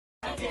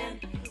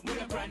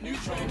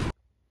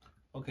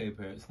Okay,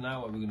 parents,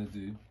 now what we're going to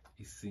do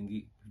is sing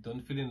it. We've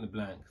done fill in the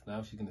blanks.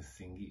 Now she's going to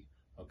sing it,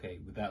 okay,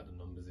 without the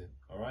numbers in.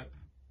 All right?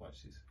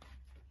 Watch this.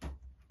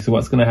 So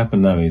what's going to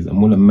happen now is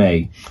Amula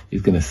May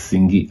is going to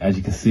sing it. As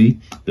you can see,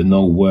 there are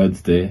no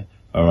words there.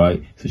 All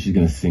right? So she's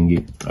going to sing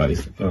it. All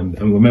right,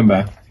 and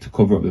remember to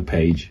cover up the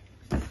page.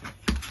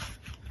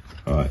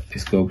 All right,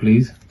 let's go,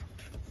 please.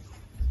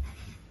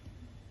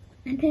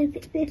 1 times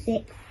 6 is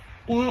 6.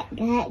 Get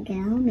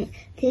on it.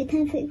 2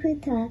 times 6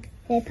 is 12.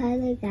 They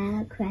probably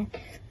got crack.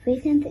 3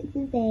 times 6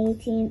 is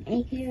 18.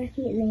 AK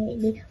rocket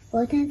lately.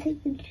 4 times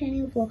 6 is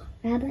 24.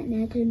 Rabbit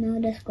now to know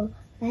the score.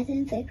 5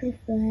 times 6 is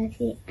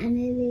 30. And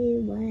it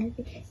is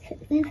worthy.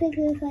 6 times 6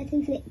 is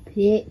 46.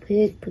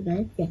 Pick,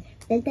 progressive.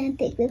 7 times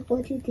 6 is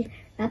 42.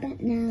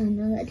 Rabbit now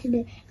know what to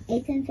do.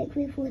 8 times 6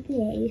 is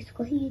 48.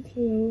 Score you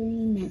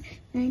to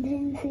 9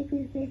 times 6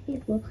 is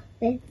 54.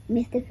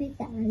 Mr.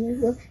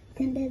 5000.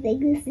 10 times 6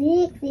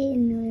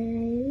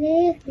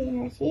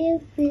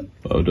 is 60.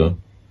 Well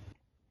done.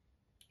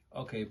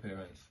 Okay,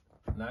 parents.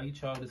 Now your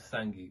child has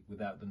sang it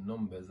without the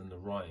numbers and the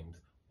rhymes.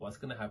 What's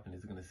going to happen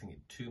is they're going to sing it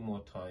 2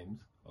 more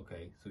times,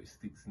 okay, so it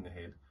sticks in the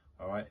head.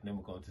 All right, and then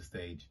we're going to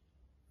stage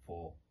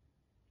 4.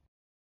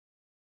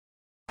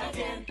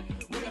 Again,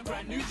 with a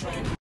brand new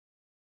trend.